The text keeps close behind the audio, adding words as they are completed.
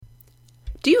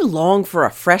Do you long for a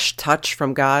fresh touch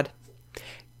from God?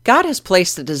 God has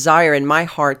placed a desire in my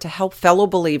heart to help fellow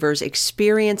believers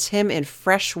experience Him in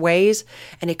fresh ways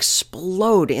and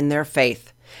explode in their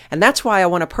faith. And that's why I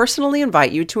want to personally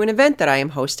invite you to an event that I am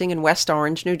hosting in West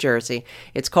Orange, New Jersey.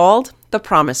 It's called the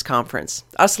Promise Conference.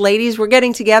 Us ladies, we're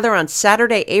getting together on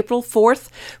Saturday, April 4th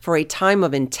for a time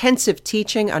of intensive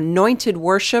teaching, anointed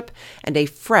worship, and a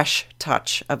fresh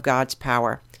touch of God's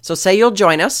power. So say you'll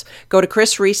join us. Go to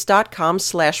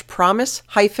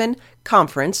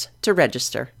chrisreese.com/promise-conference to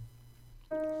register.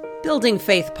 Building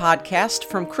Faith Podcast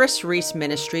from Chris Reese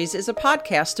Ministries is a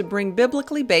podcast to bring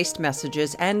biblically based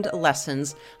messages and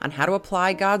lessons on how to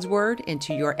apply God's Word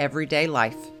into your everyday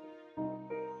life.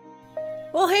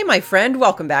 Well, hey, my friend,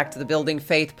 welcome back to the Building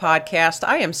Faith Podcast.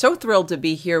 I am so thrilled to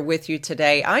be here with you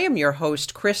today. I am your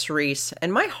host, Chris Reese,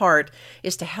 and my heart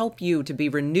is to help you to be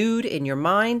renewed in your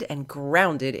mind and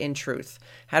grounded in truth.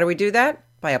 How do we do that?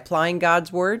 By applying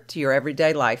God's Word to your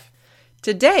everyday life.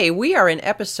 Today, we are in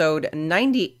episode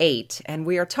 98, and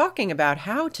we are talking about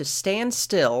how to stand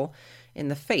still in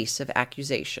the face of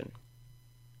accusation.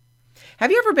 Have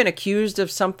you ever been accused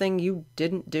of something you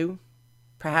didn't do?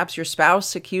 Perhaps your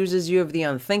spouse accuses you of the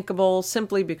unthinkable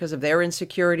simply because of their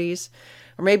insecurities,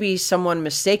 or maybe someone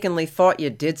mistakenly thought you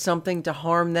did something to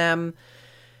harm them,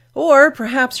 or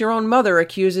perhaps your own mother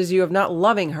accuses you of not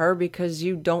loving her because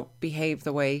you don't behave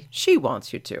the way she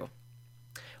wants you to.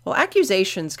 Well,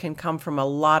 accusations can come from a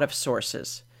lot of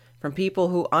sources, from people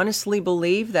who honestly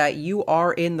believe that you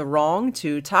are in the wrong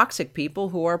to toxic people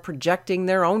who are projecting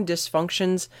their own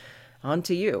dysfunctions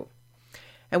onto you.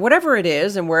 And whatever it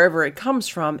is and wherever it comes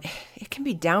from, it can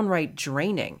be downright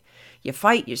draining. You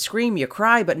fight, you scream, you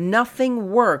cry, but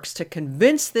nothing works to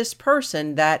convince this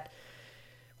person that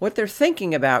what they're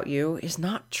thinking about you is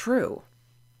not true.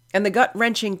 And the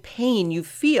gut-wrenching pain you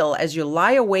feel as you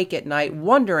lie awake at night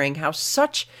wondering how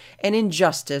such an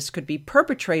injustice could be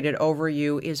perpetrated over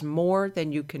you is more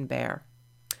than you can bear.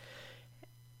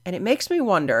 And it makes me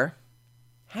wonder,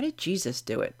 how did Jesus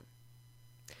do it?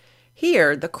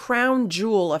 Here, the crown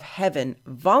jewel of heaven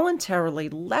voluntarily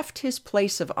left his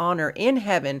place of honor in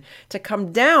heaven to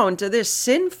come down to this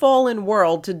sin-fallen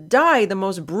world to die the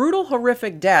most brutal,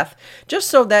 horrific death, just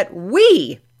so that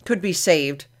we could be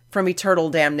saved from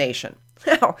eternal damnation.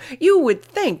 Now, you would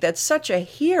think that such a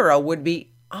hero would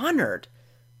be honored.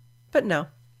 But no.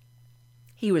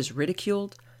 He was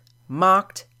ridiculed,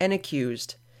 mocked, and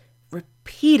accused.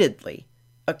 Repeatedly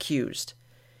accused.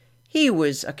 He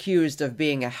was accused of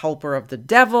being a helper of the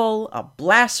devil, a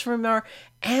blasphemer,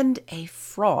 and a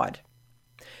fraud.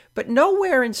 But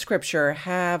nowhere in Scripture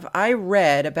have I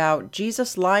read about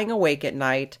Jesus lying awake at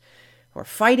night or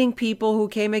fighting people who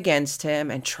came against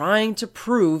him and trying to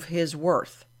prove his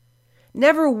worth.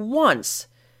 Never once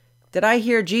did I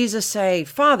hear Jesus say,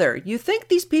 "Father, you think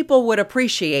these people would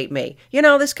appreciate me?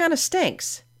 This kind of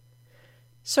stinks."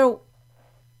 So,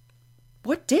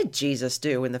 what did Jesus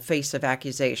do in the face of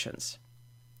accusations?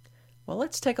 Well,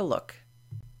 let's take a look.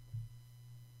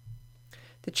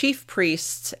 The chief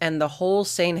priests and the whole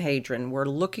Sanhedrin were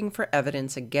looking for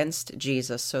evidence against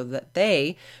Jesus so that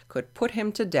they could put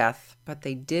him to death, but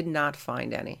they did not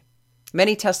find any.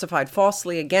 Many testified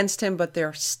falsely against him, but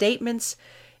their statements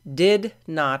did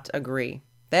not agree.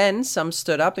 Then some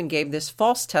stood up and gave this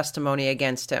false testimony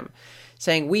against him,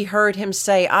 saying, "We heard him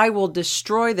say, 'I will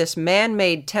destroy this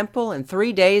man-made temple in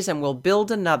 3 days and will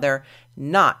build another,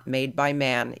 not made by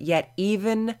man.' Yet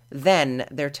even then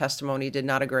their testimony did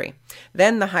not agree.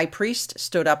 Then the high priest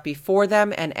stood up before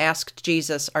them and asked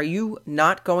Jesus, 'Are you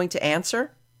not going to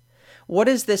answer? What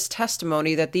is this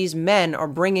testimony that these men are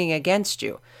bringing against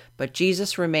you?' But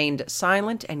Jesus remained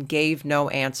silent and gave no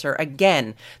answer.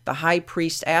 Again, the high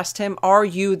priest asked him, 'Are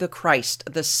you the Christ,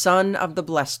 the Son of the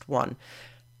Blessed One?'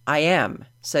 'I am,'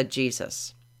 said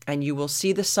Jesus, 'and you will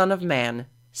see the Son of Man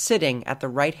sitting at the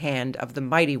right hand of the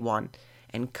Mighty One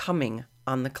and coming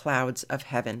on the clouds of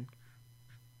heaven.'"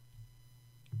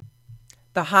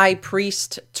 The high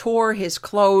priest tore his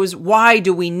clothes. "Why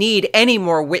do we need any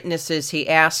more witnesses?" he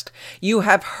asked. "You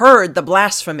have heard the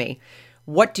blasphemy.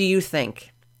 What do you think?"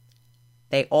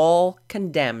 They all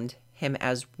condemned him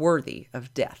as worthy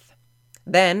of death.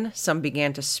 Then some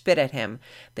began to spit at him.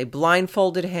 They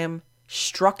blindfolded him,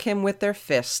 struck him with their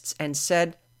fists, and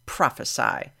said,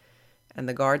 "Prophesy." And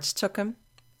the guards took him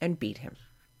and beat him.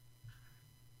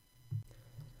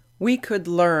 We could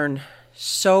learn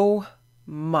so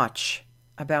much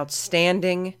about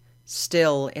standing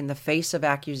still in the face of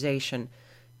accusation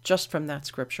just from that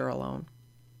scripture alone.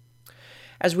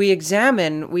 As we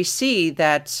examine, we see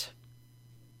that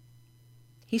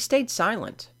he stayed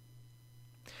silent.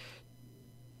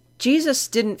 Jesus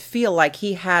didn't feel like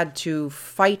he had to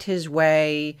fight his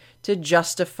way, to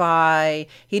justify.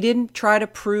 He didn't try to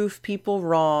prove people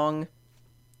wrong.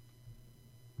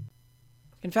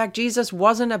 In fact, Jesus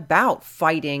wasn't about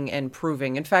fighting and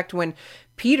proving. In fact, when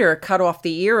Peter cut off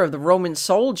the ear of the Roman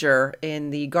soldier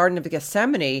in the Garden of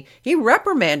Gethsemane, he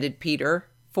reprimanded Peter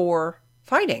for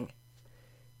fighting.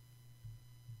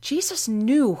 Jesus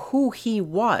knew who he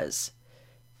was.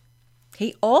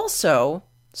 He also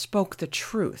spoke the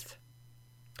truth.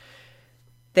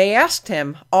 They asked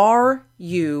him, "Are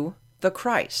you the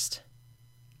Christ?"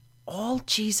 All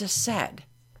Jesus said,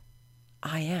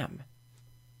 "I am."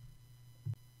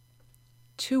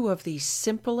 Two of the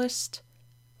simplest,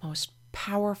 most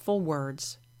powerful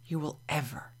words you will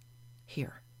ever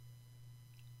hear.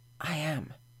 I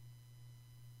am.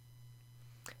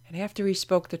 And after he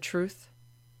spoke the truth,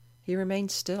 he remained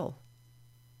still.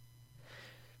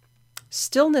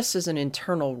 Stillness is an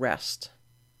internal rest.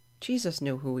 Jesus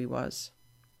knew who he was,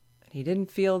 and he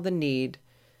didn't feel the need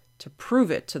to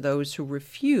prove it to those who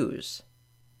refuse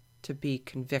to be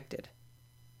convicted.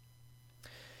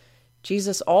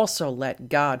 Jesus also let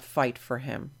God fight for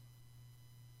him.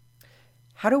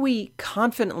 How do we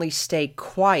confidently stay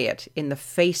quiet in the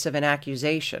face of an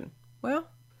accusation? Well,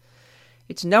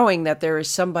 it's knowing that there is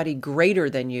somebody greater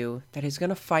than you that is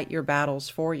going to fight your battles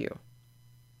for you.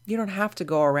 You don't have to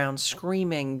go around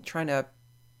screaming, trying to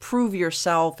prove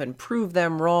yourself and prove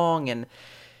them wrong and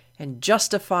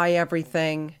justify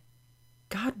everything.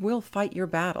 God will fight your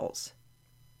battles.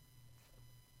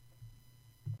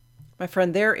 My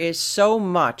friend, there is so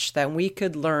much that we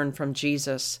could learn from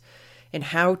Jesus in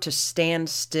how to stand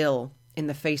still in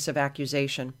the face of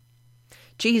accusation.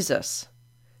 Jesus,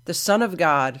 the Son of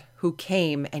God, who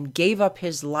came and gave up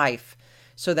his life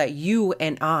so that you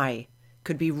and I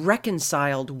could be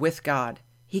reconciled with God.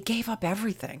 He gave up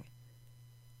everything.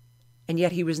 And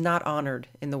yet he was not honored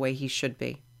in the way he should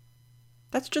be.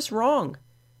 That's just wrong.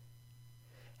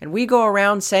 And we go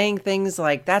around saying things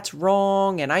like, that's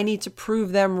wrong, and I need to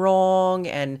prove them wrong,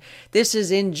 and this is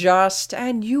unjust,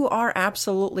 and you are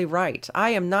absolutely right.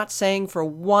 I am not saying for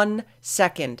 1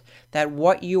 second that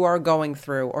what you are going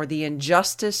through or the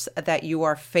injustice that you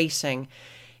are facing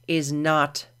is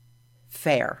not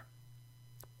fair.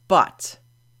 But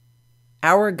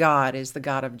our God is the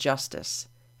God of justice,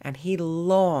 and he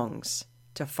longs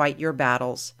to fight your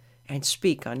battles and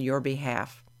speak on your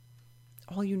behalf.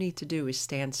 All you need to do is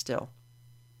stand still,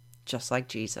 just like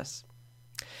Jesus.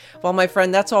 Well, my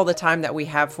friend, that's all the time that we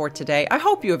have for today. I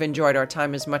hope you have enjoyed our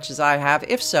time as much as I have.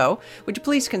 If so, would you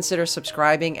please consider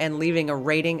subscribing and leaving a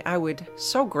rating? I would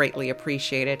so greatly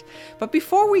appreciate it. But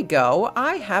before we go,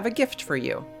 I have a gift for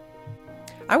you.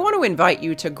 I want to invite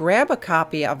you to grab a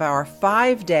copy of our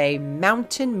 5-day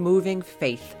Mountain Moving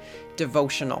Faith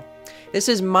devotional. This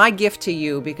is my gift to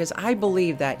you because I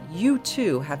believe that you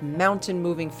too have mountain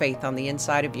moving faith on the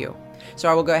inside of you. So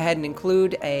I will go ahead and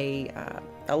include a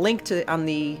link on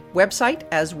the website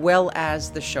as well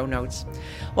as the show notes.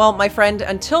 Well, my friend,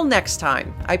 until next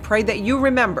time, I pray that you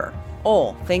remember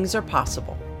all things are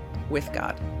possible with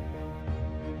God.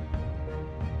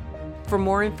 For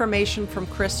more information from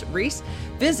Chris Reese,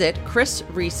 visit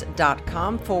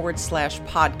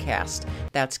chrisreese.com/podcast.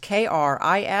 That's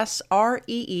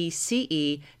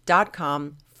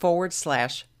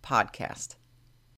KRISREECE.com/podcast.